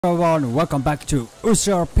Everyone, welcome back to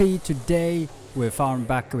OCRP. Today we found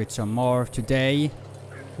back with some more. Today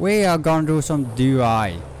we are gonna do some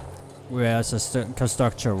DUI. We as a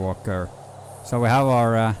construction worker. So we have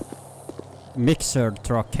our mixer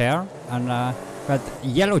truck here, and with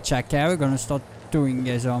yellow check here we're gonna start doing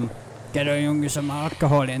getting some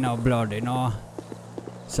alcohol in our blood, you know.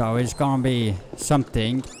 So it's gonna be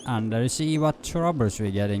something, and let's see what troubles we're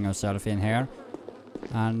getting ourselves in here.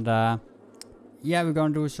 And yeah, we're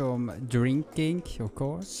gonna do some drinking, of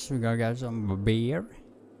course. We're gonna get some beer.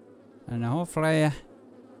 And hopefully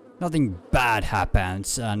nothing bad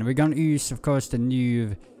happens. And we're gonna use, of course, the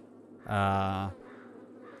new the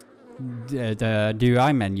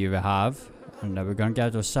DUI menu we have. And we're gonna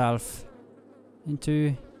get ourselves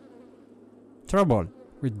into trouble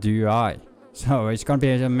with DUI. So it's gonna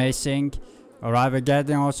be amazing. Alright, we're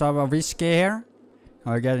getting also a whiskey here.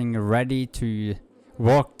 We're getting ready to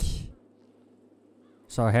walk.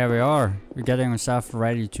 So here we are. We're getting ourselves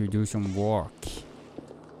ready to do some work.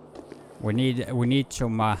 We need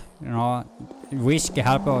some you know, whiskey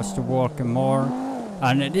help us to work more.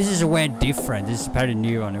 And this is a way different. This is very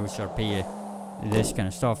new on OCRP. This kind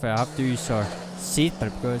of stuff. I have to use our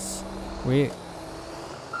seatbelt because we.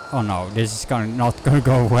 Oh no, this is not gonna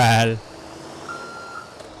go well.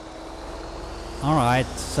 All right.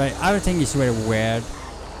 So everything is very weird,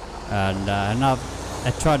 and now. I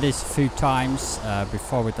tried this a few times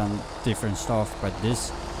before with done different stuff, but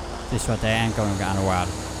this what they ain't going to go well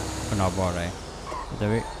for nobody.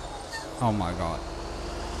 Oh my god.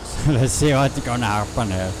 So let's see what's gonna happen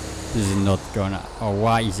here. This is not gonna. Oh,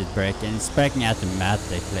 why is it breaking? It's breaking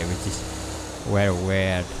automatically, which is very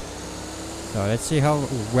weird. So let's see how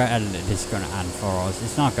well this is gonna end for us.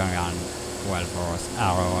 It's not gonna end well for us at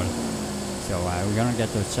all. So we're gonna get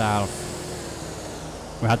ourselves.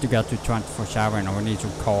 We have to get to 24/7 and we need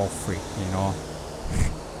some coffee, you know.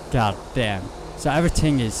 God damn. So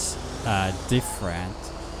everything is different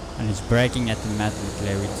and it's breaking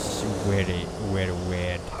automatically, which is very, very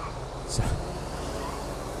weird. So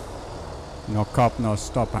no cop, no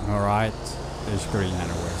stopping, alright. It's green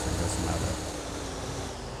anyway, so it doesn't matter.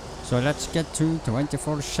 So let's get to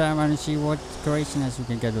 24/7 and see what craziness we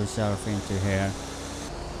can get ourselves into here.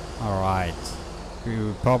 Alright.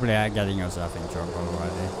 You probably are getting yourself in trouble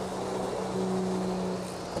already.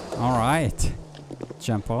 Alright.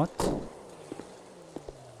 Jump out.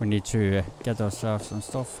 We need to get ourselves some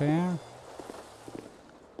stuff here.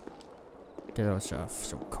 Get ourselves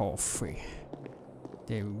some coffee.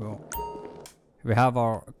 There we go. We have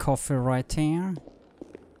our coffee right here.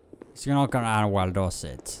 It's not gonna end well, does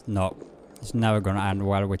it? No. It's never gonna end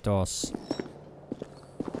well with us.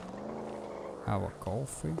 Have a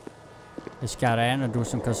coffee. Let's get in and do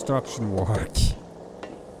some construction work.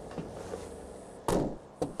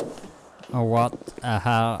 Oh, what the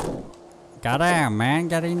hell? Goddamn, man,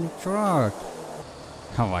 get in the truck.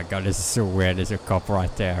 Oh my god, this is so weird. There's a cop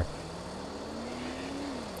right there.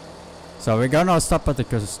 So we're gonna stop at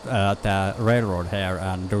the railroad here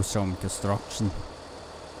and do some construction.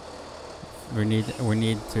 We need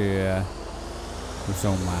to do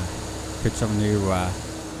some put some new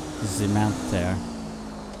cement there.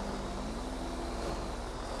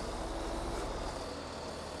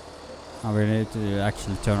 And we need to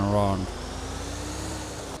actually turn around.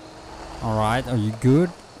 Alright, are you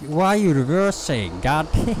good? Why are you reversing? God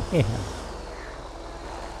damn.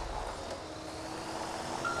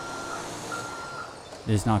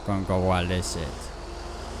 This is not gonna go well, is it?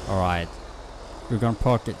 Alright. We're gonna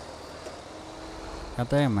park it. God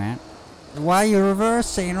damn, man. Why are you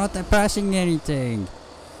reversing? You're not pressing anything.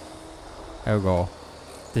 There we go.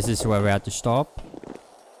 This is where we have to stop.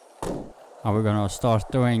 And we're gonna start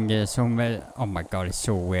doing some. Oh my god, it's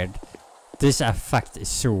so weird. This effect is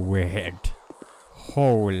so weird.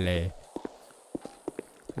 Holy.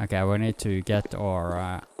 Okay, we need to get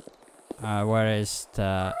our. Where is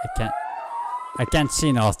the? I can't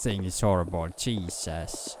see nothing. It's horrible.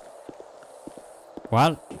 Jesus.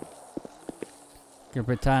 Well, you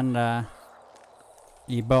pretend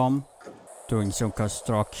E-bomb doing some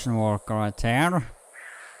construction work right here.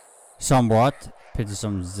 Somewhat. Put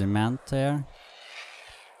some cement there.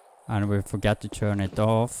 And we forgot to turn it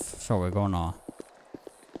off. So we're gonna.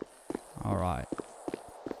 Alright.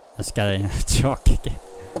 Let's get in the truck again.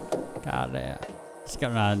 God damn. It's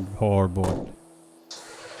gonna end horrible.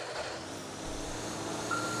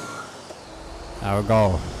 There we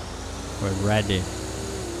go. We're ready.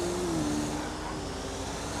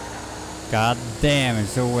 God damn,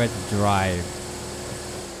 it's so wet to drive.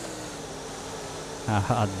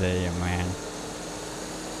 God damn, man.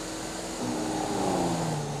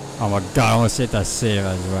 Oh my god, I want to sit that safe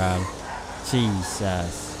as well.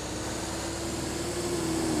 Jesus.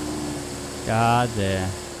 God damn.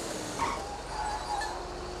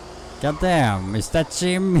 God damn, is that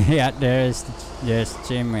Jimmy? Yeah, there's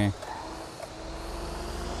Jimmy.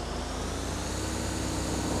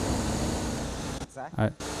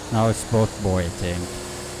 Now it's both boy, I think.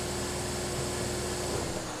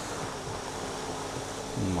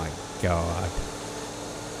 Oh my god.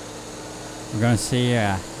 We're gonna see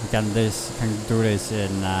we can do this in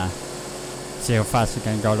see how fast we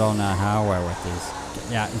can go down the highway with this.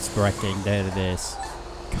 Yeah, it's breaking. There it is.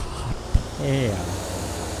 God damn.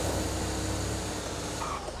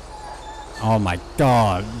 Oh my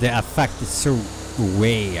god, the effect is so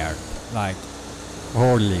weird. Like,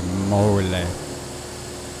 holy moly.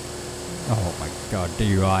 Oh my god, the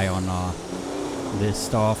UI on this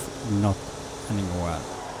stuff, not anymore.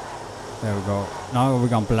 There we go. Now we're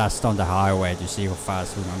gonna blast on the highway to see how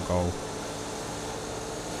fast we're gonna go.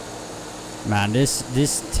 Man, this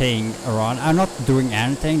thing around, I'm not doing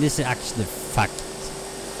anything, this is actually fact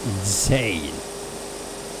insane.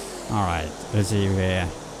 Alright, let's see here.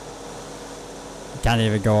 Can't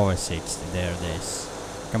even go over 60, there it is.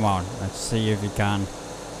 Come on, let's see if we can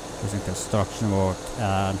do some construction work.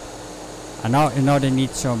 I know they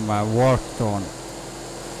need some work done.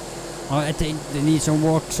 Oh, I think they need some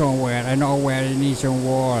work somewhere. I know where they need some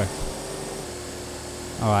work.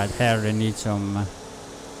 Alright, here they need some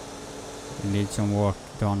work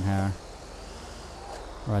done here.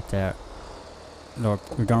 Right there.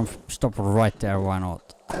 Look, we're gonna stop right there, why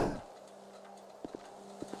not?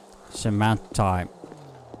 Cement time.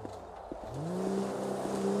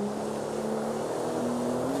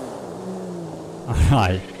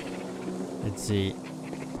 Alright. Let's see.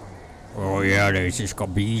 Oh yeah, this is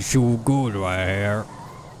gonna be so good right here.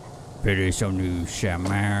 Put in some new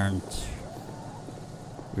cement.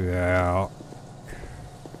 Yeah.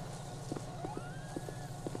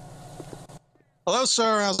 Hello,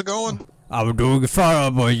 sir. How's it going? I'm doing fine. How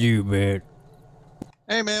about you, man?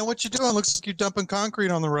 Hey, man. What you doing? Looks like you're dumping concrete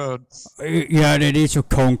on the road. Yeah, there is some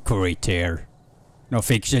concrete here. Now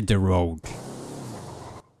fixing the road.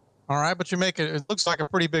 All right, but you make it. It looks like a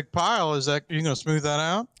pretty big pile. Is that you gonna smooth that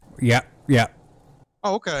out? Yeah, yeah.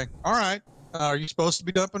 Oh, okay. All right. Are you supposed to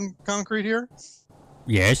be dumping concrete here?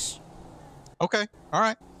 Yes. Okay. All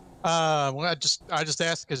right. Well, I just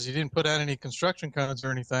asked because you didn't put out any construction codes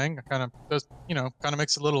or anything. I kind of does, kind of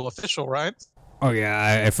makes it a little official, right? Oh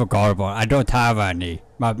yeah, I forgot about it. I don't have any.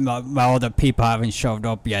 My other people haven't showed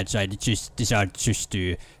up yet, so I just decided just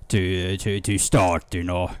to start, you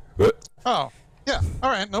know. Oh, yeah. All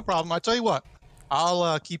right, no problem. I tell you what,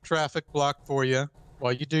 I'll keep traffic blocked for you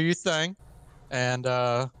while you do your thing, and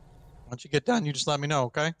once you get done, you just let me know,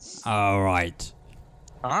 okay? All right.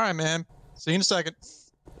 All right, man. See you in a second.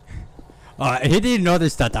 He didn't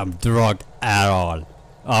notice that I'm drunk at all.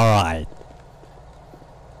 All right.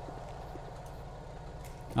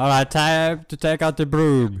 Alright, time to take out the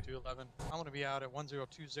broom. 211. I'm going to be out at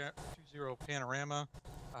 1020 Panorama,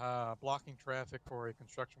 blocking traffic for a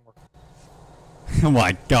construction worker. Oh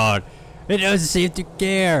my god. It doesn't seem to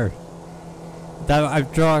care. That I'm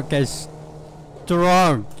drunk as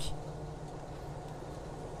drunk.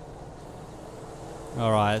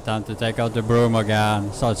 Alright, time to take out the broom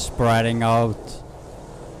again. Start spreading out.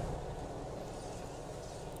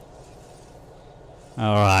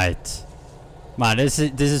 Alright. Man, this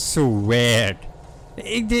is so weird.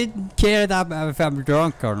 It didn't care that if I'm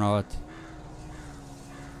drunk or not.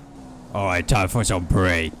 Alright, time for some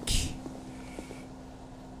break.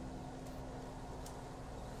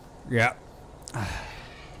 Yeah.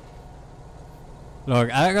 Look,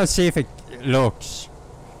 I'm gonna see if it looks.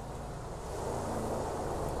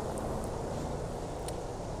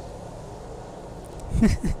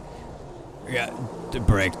 Yeah, the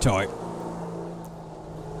break time.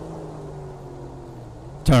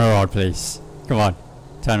 Turn around, please. Come on.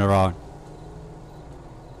 Turn around.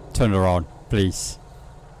 Turn around, please.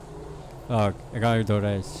 Look, I gotta do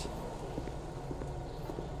this.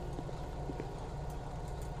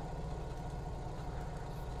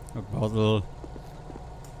 A bottle.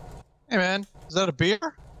 Hey, man. Is that a beer?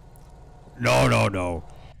 No, no, no.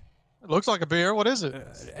 It looks like a beer. What is it?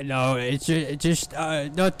 No, it's just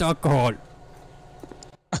not alcohol.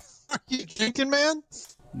 Are you drinking, man?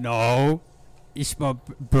 No. It's my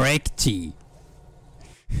break tea.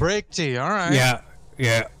 Break tea, all right. Yeah,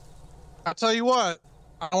 yeah. I'll tell you what.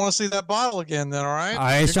 I don't want to see that bottle again then, all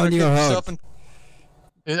right? It's on your hook.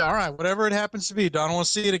 All right, whatever it happens to be. I don't want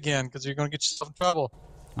to see it again because you're going to get yourself in trouble.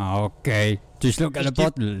 Okay. Just look at the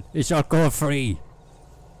bottle. It's alcohol free.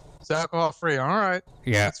 It's alcohol free, all right.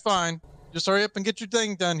 Yeah. That's fine. Just hurry up and get your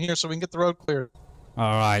thing done here so we can get the road cleared.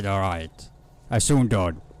 Alright, alright. I soon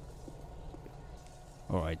done.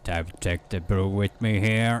 Alright, time to take the brew with me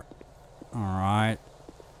here. Alright.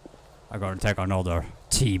 I gotta take another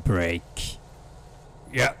tea break.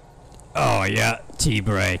 Yeah. Oh yeah, tea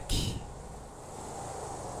break.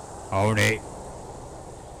 Howdy.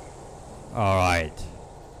 Alright.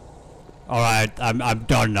 Alright, I'm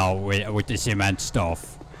done now with the cement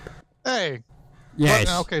stuff. Hey.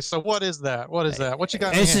 Yes. Okay, so what is that? What is that? What you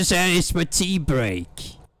got in your hand? It's my tea break.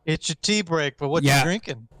 It's your tea break, but what you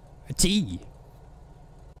drinking? Tea.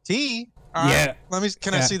 Tea? All right. Yeah.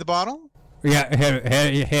 Can I see the bottle? Yeah,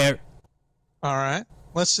 here. All right.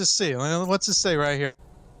 Let's just see. What's it say right here?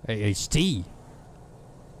 It's tea.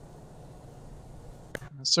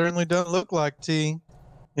 It certainly doesn't look like tea.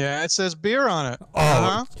 Yeah, it says beer on it.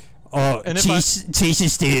 Oh, and cheese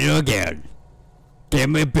is stealing again. Give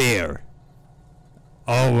me beer.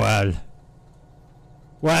 Oh, well.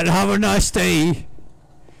 Well, have a nice day.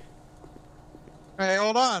 Hey,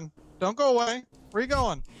 hold on. Don't go away. Where you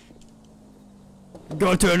going?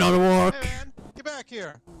 Go to another work. Hey, man. Get back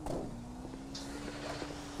here.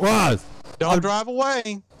 What? Don't drive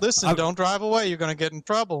away. Listen, don't drive away. You're going to get in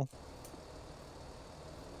trouble.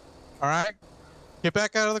 All right? Get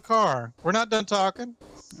back out of the car. We're not done talking.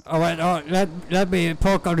 All right, let me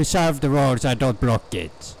park on the side of the road so I don't block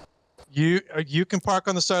it. You can park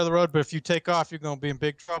on the side of the road, but if you take off, you're going to be in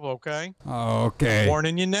big trouble, okay? Okay. I'm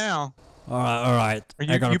warning you now. All right.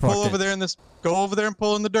 You pull over there go over there and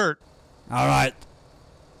pull in the dirt. All right.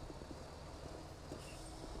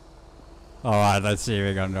 All right, let's see if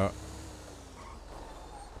we're going to do it.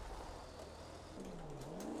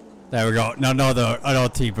 There we go. No, another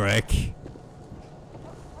tea break.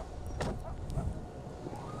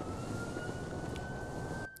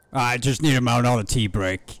 I just need another tea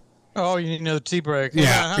break. Oh, you need another tea break.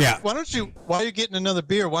 Yeah. While you're getting another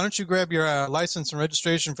beer, why don't you grab your license and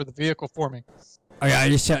registration for the vehicle for me? Oh, yeah,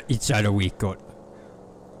 it's inside a week old.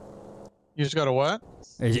 You just got a what?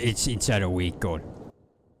 It's inside a week old.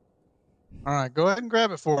 All right, go ahead and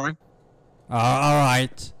grab it for me. All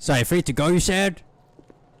right. So, free to go, you said?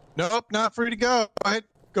 Nope, not free to go. Go ahead,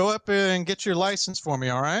 go up and get your license for me,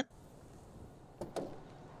 all right?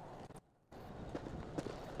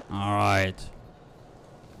 All right.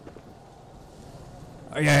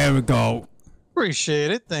 Oh, yeah, here we go.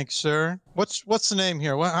 Appreciate it. Thanks, sir. What's the name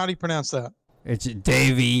here? How do you pronounce that? It's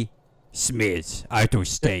Davy Smith, out of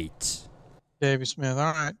state. Davy Smith.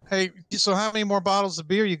 All right. Hey, so how many more bottles of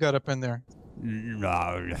beer you got up in there? No,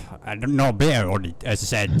 I don't know beer, only, as I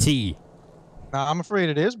said, tea. No, I'm afraid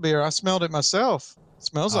it is beer. I smelled it myself. It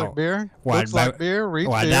smells like beer. Looks like beer. Reads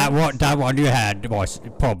beer. That one you had was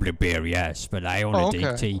probably beer, yes, but I only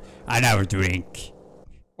drink tea. I never drink.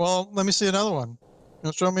 Well, let me see another one.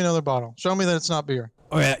 Show me another bottle. Show me that it's not beer.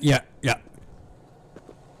 Oh yeah.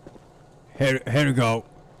 Here we go.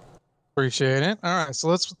 Appreciate it. All right, so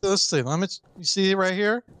let's see. You see it right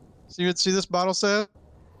here? See this bottle says?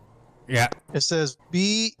 Yeah. It says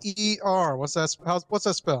B-E-R. What's that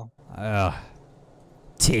spell?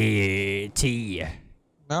 Tea.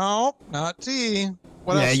 No, not tea.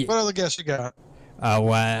 What else? What other guess you got?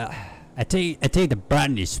 Well, I think the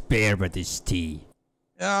brand is beer, but it's tea.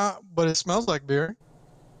 Yeah, but it smells like beer.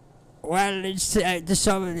 Well, I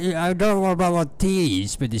don't know about what tea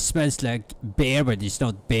is, but it smells like beer, but it's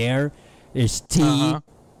not beer. It's tea.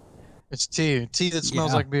 It's tea. Tea that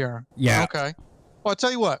smells like beer. Yeah. Okay. Well, I'll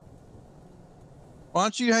tell you what. Why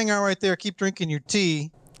don't you hang out right there, keep drinking your tea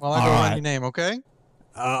while I go run your name, okay?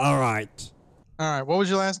 All right. All right. What was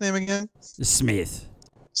your last name again? Smith.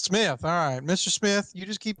 Smith. All right. Mr. Smith, you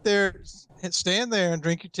just keep there, stand there and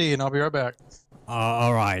drink your tea, and I'll be right back.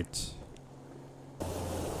 All right.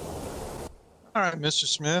 All right, Mr.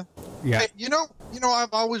 Smith. Yeah. Hey, you know,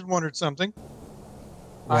 I've always wondered something.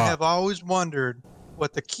 What? I have always wondered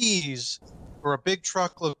what the keys for a big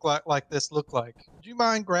truck look like. Do you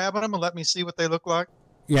mind grabbing them and let me see what they look like?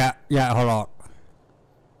 Yeah, hold on.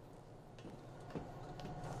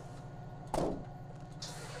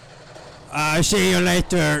 I'll see you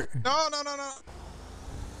later. No.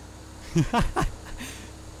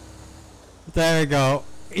 There we go.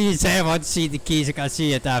 You say I want to see the keys, I can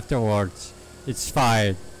see it afterwards. It's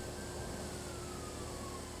fine.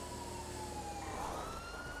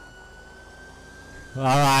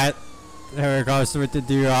 Alright. There we go with the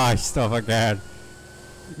DUI stuff again.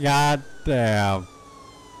 God damn.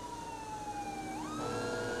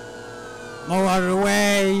 Move out of the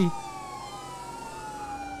way.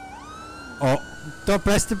 Oh, don't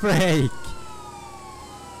press the brake.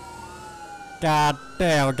 God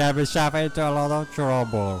damn, I got myself into a lot of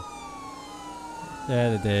trouble.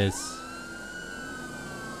 There it is.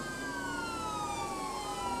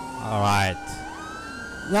 Alright.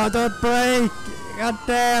 No, don't brake! God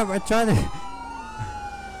damn, I tried to...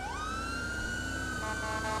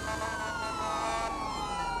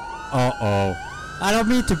 Uh-oh. I don't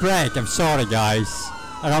mean to brake. I'm sorry, guys.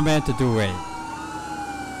 I don't mean to do it.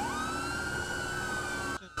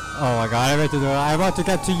 Oh my god, I meant to do it. I want to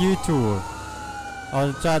get to U-Tool.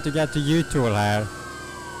 I'll try to get to U-Tool here.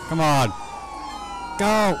 Come on.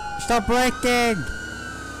 Go! Stop braking!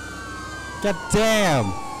 God damn!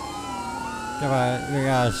 Come on, we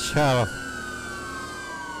gotta shut up.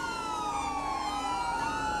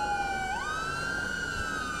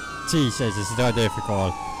 Jesus, it's so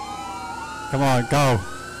difficult. Come on, go!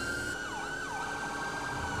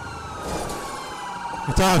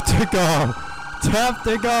 Time to go! Time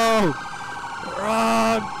to go!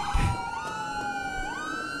 Run!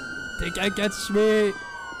 Think I catch me?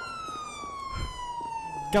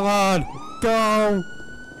 Come on, go!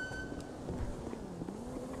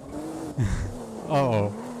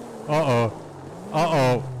 Uh-oh. Uh-oh.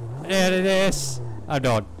 Uh-oh. There it is! I'm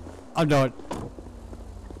done. I'm done.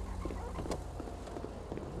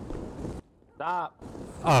 Stop.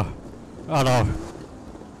 Oh. Oh no.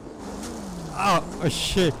 Oh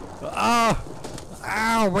shit. Oh.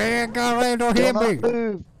 Ow, man, God, don't hit me. Do not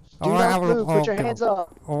move. Do not move. Put your hands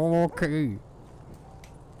up. Okay.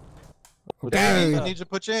 Okay. You need to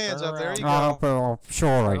put your hands up. There you go. I'm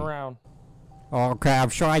sorry. Turn around. Okay, I'm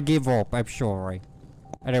sure I give up. I'm sorry.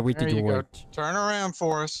 I don't want to There you do go. it. Turn around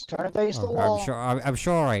for us. Turn and face the wall. I'm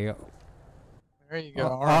sorry. There you go.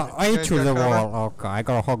 All right. I You guys to got the cover? wall. Okay, I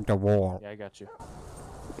gotta hug the wall. Yeah, I got you.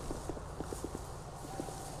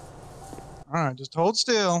 All right, just hold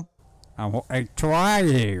still. I'm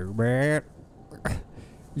trying, man.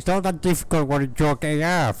 It's not that difficult when you're joking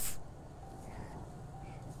off.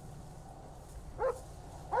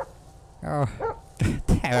 Oh,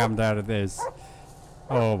 damn, I'm done with this.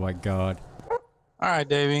 Oh my god. All right,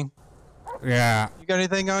 Davey. Yeah, You got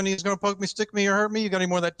anything on you? He's gonna poke me, stick me, or hurt me? You got any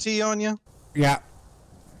more of that tea on you? yeah.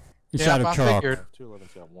 It's Yeah, out of I truck. figured.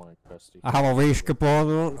 211's got one in custody. I have a whiskey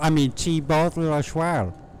bottle. I mean, tea bottle as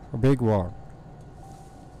well. A big one.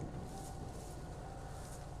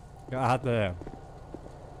 God damn.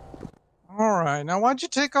 All right. Now, why'd you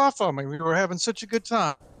take off on me? We were having such a good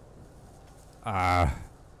time. Oh,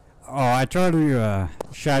 I told you,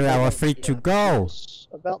 Shady, I was free to go.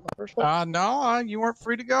 About in the first one. No, you weren't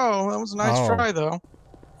free to go. That was a nice Oh. try, though.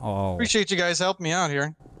 Oh. Appreciate you guys helping me out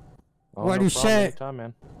here. Oh, What no do you problem, say? anytime,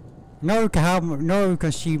 man. No, you can have, no, you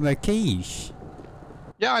can see my keys.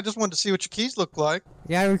 Yeah, I just wanted to see what your keys look like.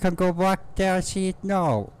 Yeah, we can go back there and see it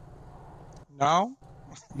now. No?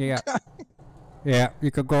 Yeah. Yeah, you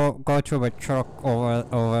can go to my truck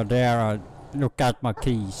over there and look at my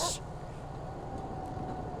keys.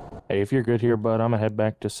 Hey, if you're good here, bud, I'm gonna head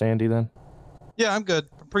back to Sandy then. Yeah, I'm good.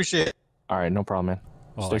 Appreciate it. All right, no problem, man.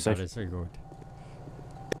 Oh, Stay my safe. God, it's so good.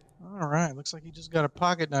 All right. Looks like you just got a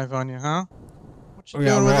pocket knife on you, huh? What you Oh, yeah,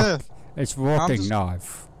 doing with walk- this? It's walking just-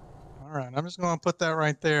 knife. All right. I'm just going to put that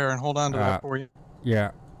right there and hold on to that for you.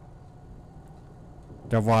 Yeah.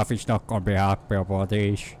 The wife is not gonna be happy about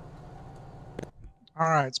this. All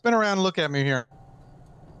right. Spin around and look at me here.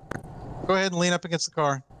 Go ahead and lean up against the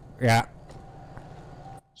car. Yeah.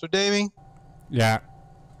 So, Davey, Yeah.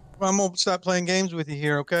 I'm going to stop playing games with you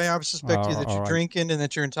here, okay? I suspect you that all you're right. drinking and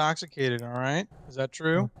that you're intoxicated, all right? Is that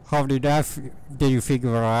true? How did did you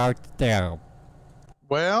figure out there?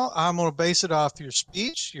 Well, I'm going to base it off your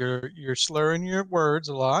speech. You're slurring your words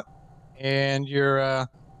a lot, and you're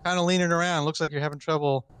kind of leaning around. Looks like you're having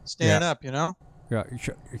trouble standing up, you know? Yeah,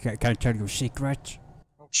 can I tell you a secret?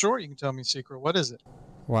 Oh, sure, you can tell me a secret. What is it?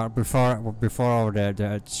 Well, before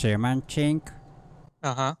the cement thing,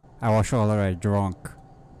 Uh-huh. I was already drunk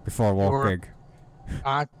before walking.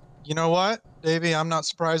 You know what, Davey? I'm not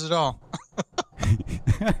surprised at all.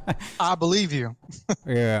 I believe you.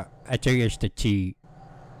 Yeah, I think it's the tea.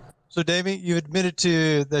 So, Davey, you admitted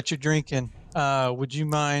to that you're drinking. Would you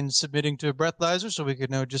mind submitting to a breathalyzer so we could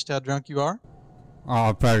know just how drunk you are? Oh,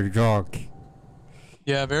 I'm very drunk.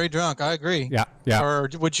 Yeah, very drunk. I agree. Yeah, yeah. Or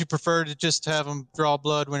would you prefer to just have them draw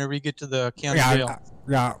blood whenever you get to the county Yeah,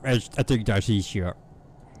 jail? I think that's easier.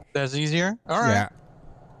 That's easier? All right. Yeah.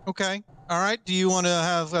 Okay. All right. Do you want to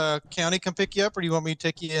have county come pick you up, or do you want me to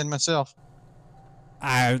take you in myself?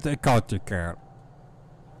 I think I'll take care.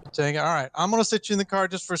 All right. I'm going to sit you in the car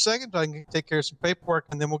just for a second so I can take care of some paperwork,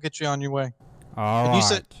 and then we'll get you on your way. All And right. you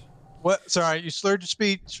said- What? Sorry, you slurred your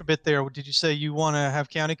speech a bit there. Did you say you want to have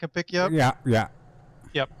county come pick you up? Yeah, yeah.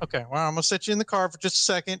 Yep. Okay. Well, I'm going to sit you in the car for just a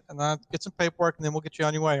second, and I'll get some paperwork, and then we'll get you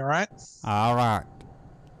on your way. All right? All right.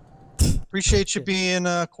 Appreciate you being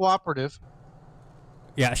cooperative.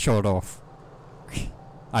 Yeah, sort of.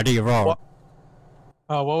 I did wrong.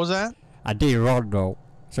 What was that? I did run though,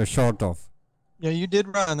 so sort of. Yeah, you did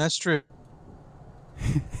run. That's true.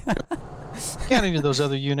 Counting to those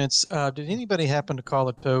other units, did anybody happen to call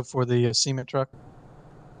a tow for the cement truck?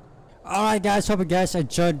 Alright guys, hope you guys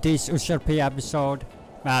enjoyed this OCRP episode.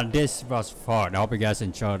 Man, this was fun. I hope you guys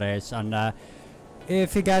enjoyed this. And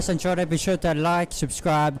if you guys enjoyed it, be sure to like,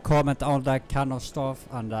 subscribe, comment, all that kind of stuff.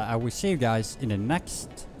 And I will see you guys in the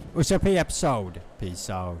next OCRP episode. Peace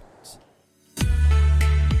out.